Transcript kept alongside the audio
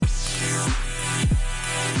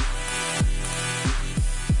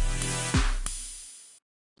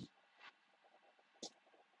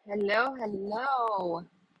Hello, hello,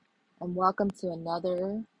 and welcome to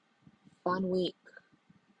another fun week.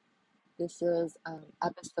 This is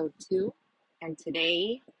episode 2, and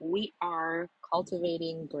today we are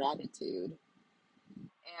cultivating gratitude.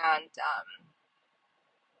 And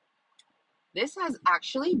this has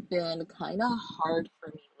actually been kind of hard for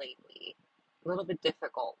me lately, a little bit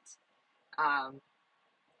difficult. Um,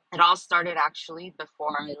 it all started actually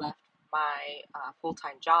before I left my full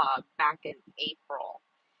time job back in April.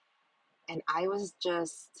 And I was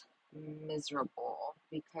just miserable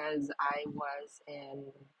because I was in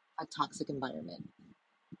a toxic environment.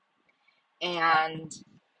 And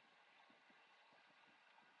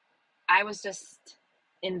I was just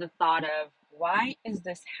in the thought of, why is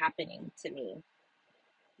this happening to me?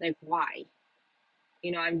 Like, why?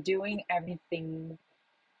 I'm doing everything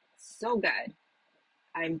so good.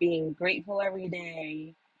 I'm being grateful every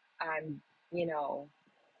day. I'm, you know,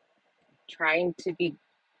 trying to be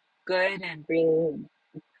good and bring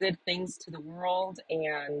good things to the world.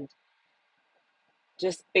 And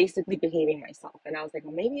just basically behaving myself. And I was like,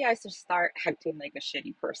 well, maybe I should start acting like a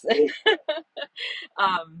shitty person.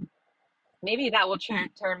 um, Maybe that will turn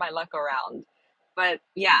my luck around. But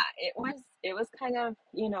yeah, it was kind of,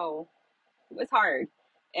 it was hard.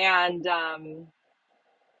 And a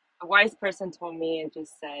wise person told me and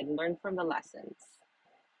just said, learn from the lessons.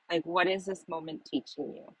 Like, what is this moment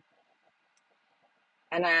teaching you?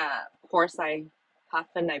 And of course, I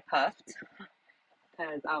huffed and I puffed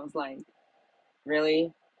because I was like,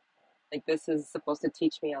 really? Like, this is supposed to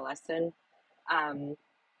teach me a lesson? Um,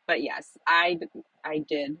 but yes, I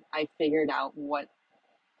did. I figured out what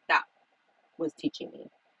that was teaching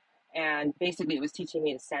me. And basically, it was teaching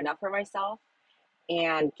me to stand up for myself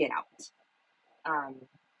and get out. Um,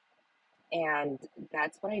 and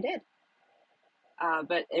that's what I did.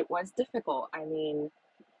 But it was difficult. I mean,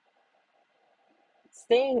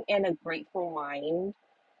 staying in a grateful mind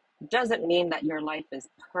doesn't mean that your life is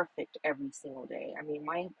perfect every single day. I mean,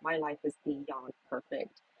 my life is beyond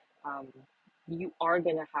perfect. Um, you are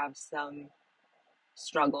going to have some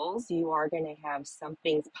struggles, you are going to have some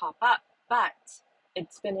things pop up, but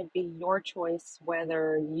it's going to be your choice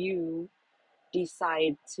whether you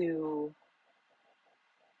decide to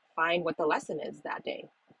find what the lesson is that day.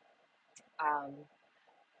 Um,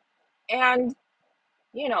 and,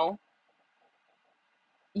 you know,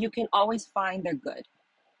 you can always find the good.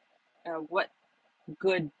 What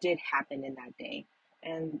good did happen in that day?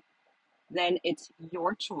 And then it's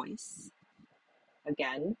your choice,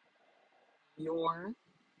 again, your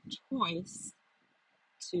choice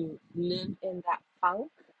to live in that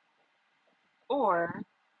funk or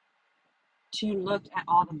to look at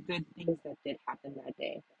all the good things that did happen that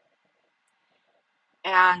day.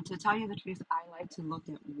 And to tell you the truth, I like to look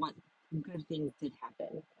at what good things did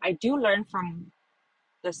happen. I do learn from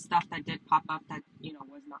the stuff that did pop up that,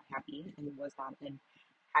 was not happy and was not in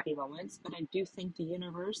happy moments, but I do thank the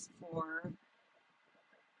universe for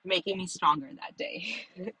making me stronger that day.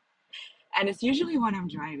 And it's usually when I'm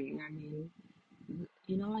driving. I mean,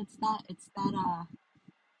 it's that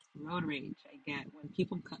road rage I get when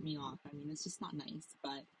people cut me off. I mean, it's just not nice,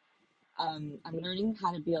 but I'm learning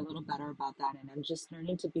how to be a little better about that, and I'm just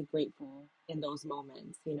learning to be grateful in those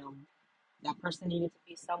moments. That person needed to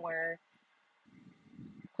be somewhere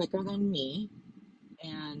quicker than me,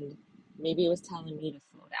 and maybe it was telling me to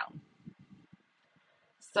slow down.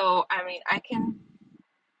 So, I mean, I can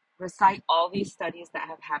recite all these studies that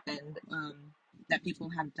have happened, that people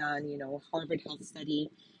have done. Harvard Health Study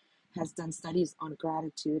has done studies on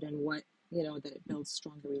gratitude and what, that it builds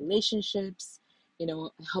stronger relationships, it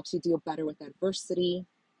helps you deal better with adversity,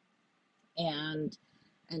 and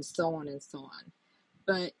so on and so on.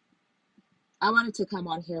 But I wanted to come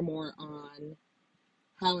on here more on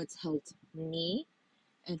how it's helped me,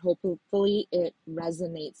 and hopefully it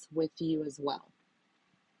resonates with you as well.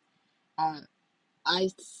 I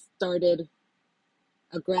started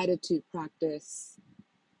a gratitude practice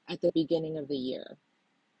at the beginning of the year.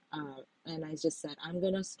 And I just said, I'm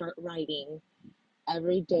going to start writing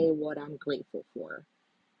every day what I'm grateful for.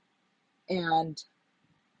 And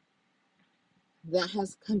that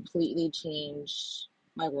has completely changed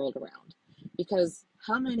my world around. Because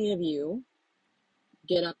how many of you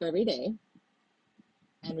get up every day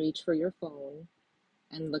and reach for your phone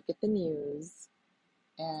and look at the news,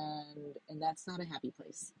 and that's not a happy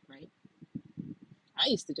place, right? I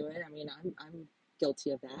used to do it. I mean, I'm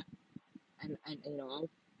guilty of that. And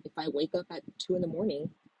if I wake up at 2 in the morning,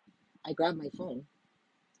 I grab my phone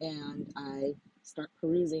and I start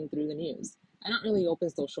perusing through the news. I don't really open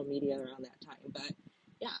social media around that time, but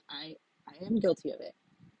yeah, I am guilty of it.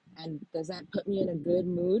 And does that put me in a good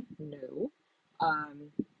mood? No. Um,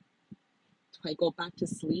 I go back to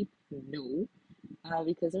sleep? No,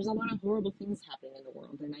 because there's a lot of horrible things happening in the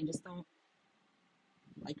world, and I just don't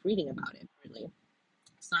like reading about it really.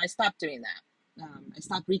 So I stopped doing that. I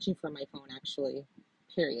stopped reaching for my phone actually,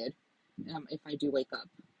 period. If I do wake up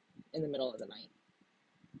in the middle of the night.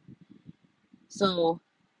 So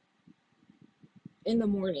in the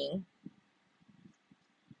morning,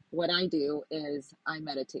 what I do is I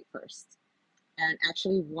meditate first. And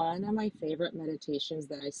actually, one of my favorite meditations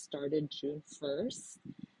that I started June 1st,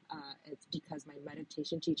 it's because my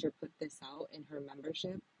meditation teacher put this out in her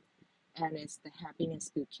membership, and it's the Happiness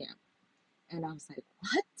Boot Camp. And I was like,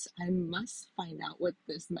 what? I must find out what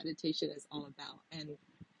this meditation is all about. And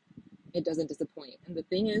it doesn't disappoint. And the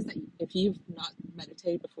thing is that if you've not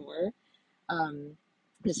meditated before, um,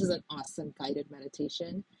 this is an awesome guided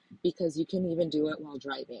meditation because you can even do it while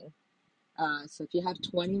driving. So if you have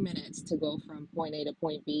 20 minutes to go from point A to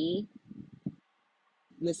point B,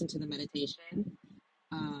 listen to the meditation,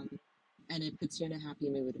 um, and it puts you in a happy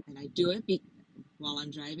mood. And I do it while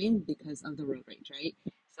I'm driving because of the road rage, right?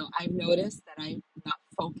 So I've noticed that I'm not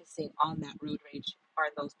focusing on that road rage or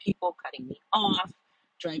those people cutting me off,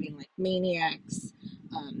 driving like maniacs,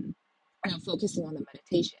 and I'm focusing on the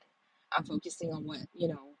meditation. I'm focusing on what,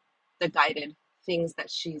 the guided things that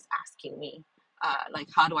she's asking me, like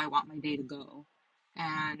how do I want my day to go?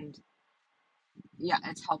 And yeah,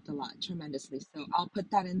 it's helped a lot tremendously. So I'll put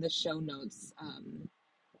that in the show notes on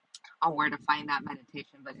where to find that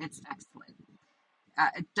meditation, but it's excellent.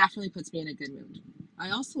 It definitely puts me in a good mood. I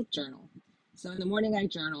also journal. So in the morning, I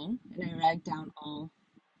journal and I write down all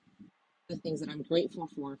the things that I'm grateful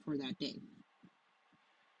for that day.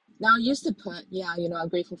 Now, I used to put, I'm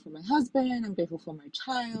grateful for my husband, I'm grateful for my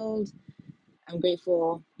child, I'm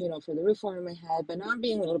grateful, for the roof over my head, but now I'm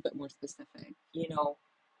being a little bit more specific.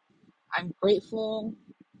 I'm grateful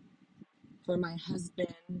for my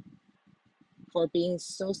husband for being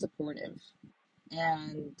so supportive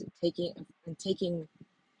and taking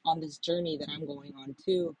on this journey that I'm going on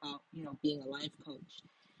too about, being a life coach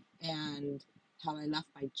and how I left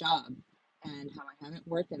my job and how I haven't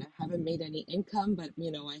worked and I haven't made any income, but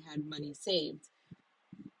I had money saved.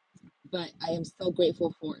 But I am so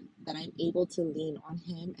grateful for that I'm able to lean on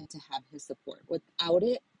him and to have his support. Without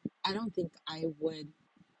it, I don't think I would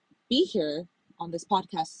be here on this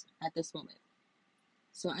podcast at this moment.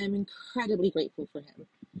 So I'm incredibly grateful for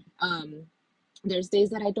him. There's days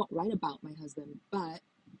that I don't write about my husband, but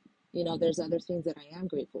there's other things that I am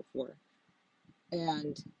grateful for.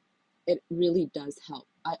 And it really does help.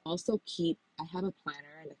 I have a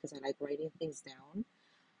planner because I like writing things down,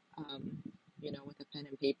 with a pen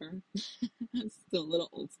and paper. I'm still a little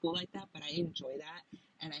old school like that, but I enjoy that.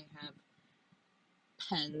 And I have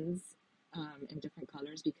pens in different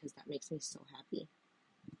colors because that makes me so happy.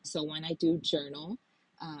 So when I do journal,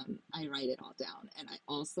 I write it all down. And I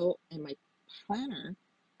also, in my planner,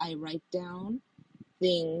 I write down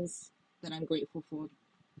things that I'm grateful for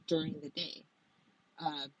during the day.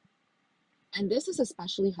 And this is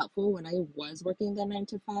especially helpful when I was working the 9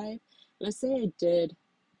 to 5. Let's say I did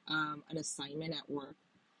an assignment at work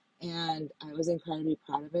and I was incredibly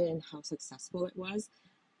proud of it and how successful it was.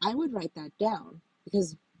 I would write that down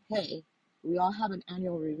because, hey, we all have an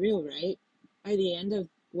annual review, right? By the end of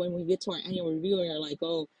when we get to our annual review and you're like,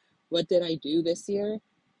 oh, what did I do this year?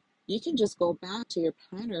 You can just go back to your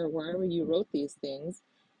planner, wherever you wrote these things,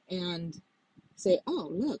 and say, oh,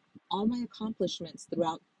 look, all my accomplishments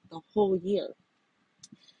throughout the whole year.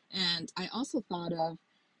 And I also thought of,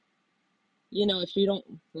 if you don't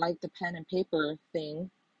like the pen and paper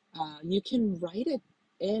thing, you can write it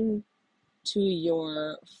in to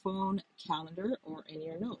your phone calendar or in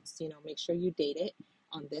your notes. Make sure you date it.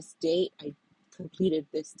 On this date, I completed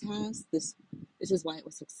this task. This is why it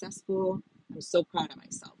was successful. I'm so proud of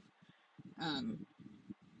myself.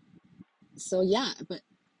 So yeah, but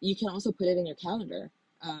you can also put it in your calendar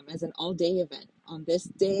as an all-day event. On this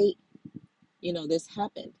date, this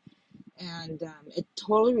happened. And it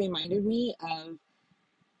totally reminded me of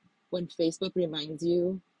when Facebook reminds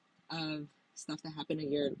you of stuff that happened a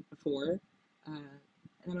year before. And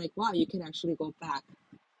I'm like, wow, you can actually go back,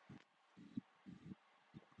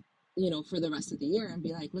 for the rest of the year and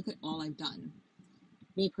be like, look at all I've done.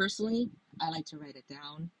 Me personally, I like to write it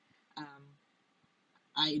down.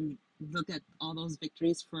 I look at all those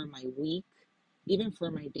victories for my week, even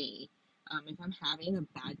for my day. If I'm having a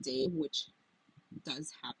bad day, which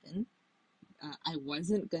does happen, I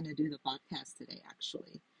wasn't going to do the podcast today,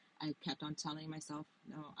 actually. I kept on telling myself,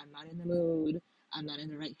 no, I'm not in the mood. I'm not in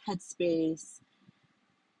the right headspace.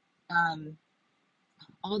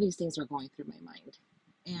 All these things were going through my mind.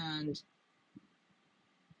 And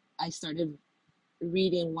I started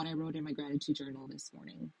reading what I wrote in my gratitude journal this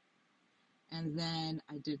morning. And then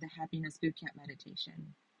I did the happiness bootcamp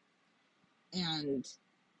meditation. And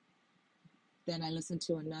then I listened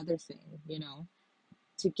to another thing,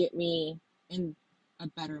 to get me in a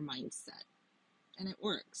better mindset. And it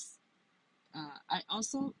works. I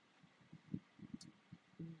also,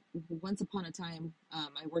 once upon a time,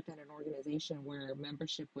 I worked at an organization where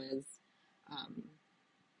membership was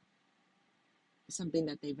something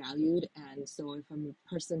that they valued. And so if a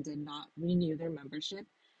person did not renew their membership,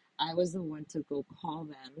 I was the one to go call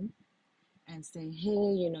them and say, hey,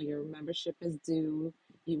 your membership is due.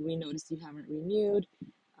 We noticed you haven't renewed.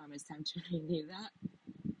 It's time to renew that.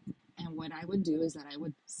 And what I would do is that I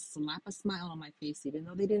would slap a smile on my face, even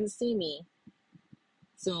though they didn't see me.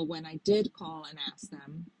 So when I did call and ask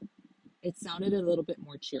them, it sounded a little bit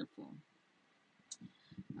more cheerful.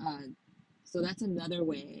 So that's another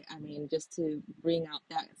way, just to bring out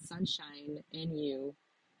that sunshine in you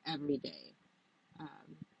every day.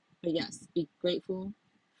 But yes, be grateful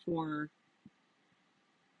for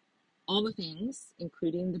all the things,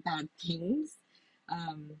 including the bad things.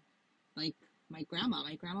 Like my grandma.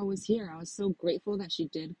 My grandma was here. I was so grateful that she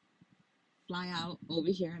did fly out over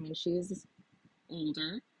here. She is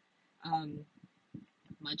older,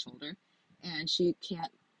 much older, and she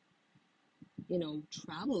can't,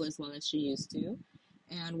 travel as well as she used to.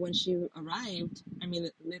 And when she arrived,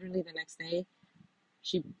 literally the next day,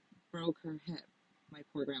 she broke her hip, my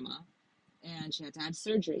poor grandma, and she had to have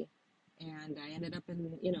surgery. And I ended up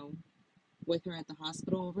with her at the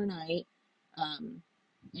hospital overnight.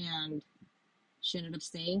 And she ended up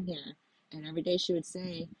staying here. And every day she would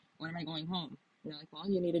say, when am I going home? And like, well,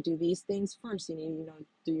 you need to do these things first. You need to,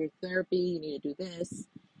 do your therapy. You need to do this.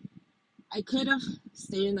 I could have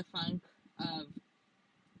stayed in the funk of,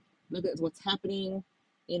 look at what's happening.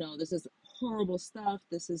 This is horrible stuff.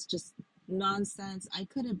 This is just nonsense. I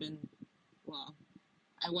could have been, well,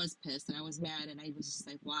 I was pissed and I was mad and I was just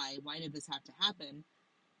like, why? Why did this have to happen?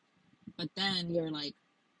 But then you're like,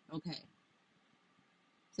 okay,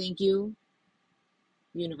 thank you,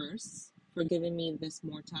 universe, for giving me this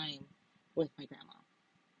more time with my grandma.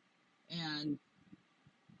 And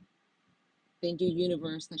thank you,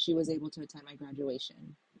 universe, that she was able to attend my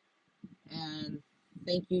graduation. And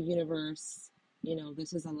thank you, universe,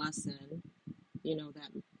 this is a lesson,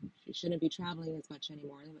 that she shouldn't be traveling as much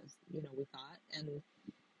anymore as, we thought. And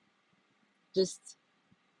just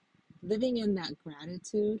living in that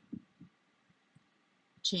gratitude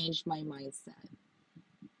changed my mindset.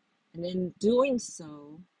 And in doing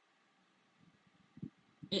so,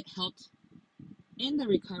 it helped in the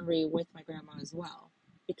recovery with my grandma as well,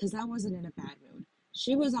 because I wasn't in a bad mood.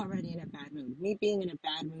 She was already in a bad mood. Me being in a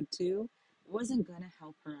bad mood too wasn't going to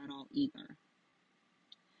help her at all either.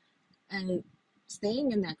 And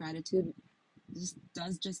staying in that gratitude just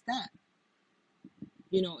does just that.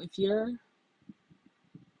 If you're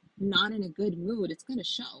not in a good mood, it's going to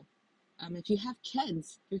show. If you have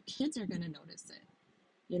kids, your kids are going to notice it.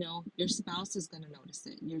 Your spouse is going to notice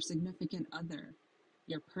it. Your significant other,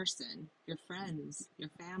 your person, your friends, your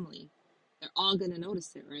family, they're all going to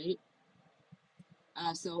notice it, right?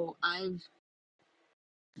 So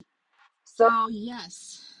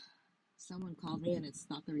yes, someone called me and it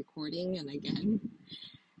stopped the recording. And again,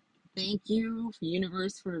 thank you,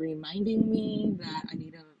 universe, for reminding me that I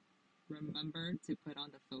need to remember to put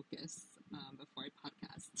on the focus before I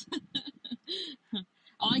podcast.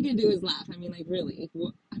 All I can do is laugh. Really,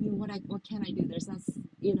 what can I do? There's not,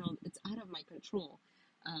 it's out of my control.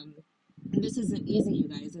 And this isn't easy, you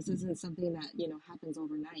guys. This isn't something that, happens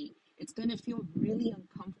overnight. It's going to feel really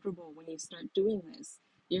uncomfortable when you start doing this.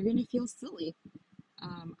 You're going to feel silly.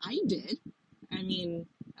 I did.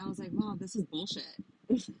 I was like, wow, this is bullshit.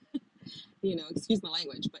 Excuse my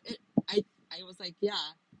language, but I was like,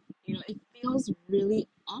 yeah, it feels really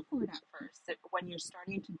awkward at first when you're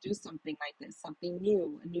starting to do something like this, something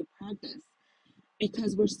new, a new practice,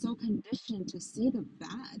 because we're so conditioned to see the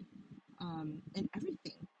bad in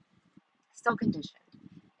everything, so conditioned.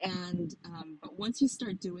 And but once you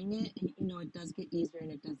start doing it, it does get easier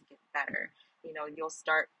and it does get better. You'll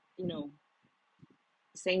start,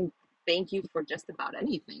 saying thank you for just about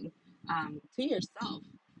anything to yourself.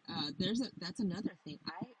 That's another thing.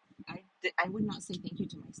 I would not say thank you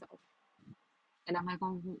to myself, and I'm like,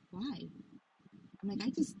 oh, why? I'm like, I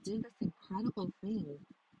just did this incredible thing.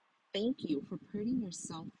 Thank you for putting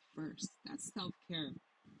yourself first. That's self-care.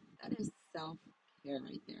 That is self-care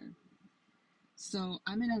right there. So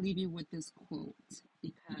I'm going to leave you with this quote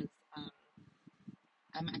because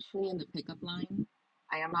I'm actually in the pickup line.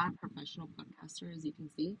 I am not a professional podcaster, as you can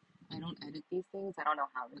see. I don't edit these things. I don't know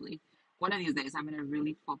how really. one of these days I'm gonna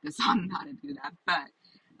really focus on how to do that. But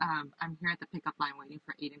I'm here at the pickup line waiting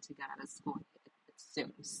for Aiden to get out of school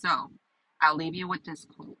soon. So I'll leave you with this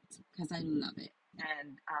quote because I love it.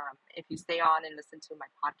 And if you stay on and listen to my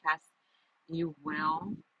podcast, you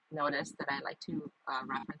will notice that I like to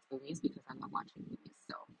reference movies because I love watching movies.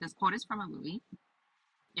 So this quote is from a movie.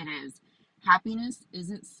 It is, happiness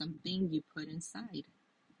isn't something you put inside.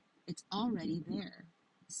 It's already there.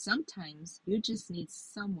 Sometimes you just need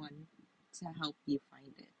someone to help you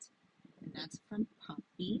find it. And that's from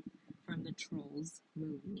Poppy from the Trolls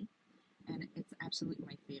movie. And it's absolutely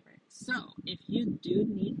my favorite. So if you do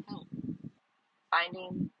need help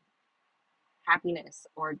finding happiness,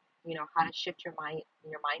 or how to shift your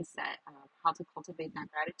mindset, how to cultivate that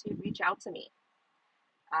gratitude, reach out to me.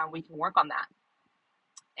 We can work on that,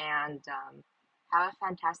 and have a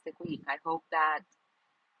fantastic week. I hope that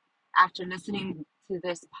after listening to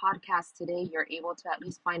this podcast today, you're able to at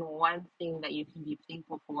least find one thing that you can be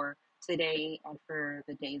thankful for today and for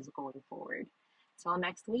the days going forward. Till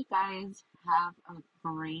next week, guys, have a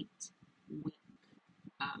great week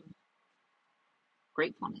of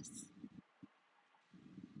gratefulness.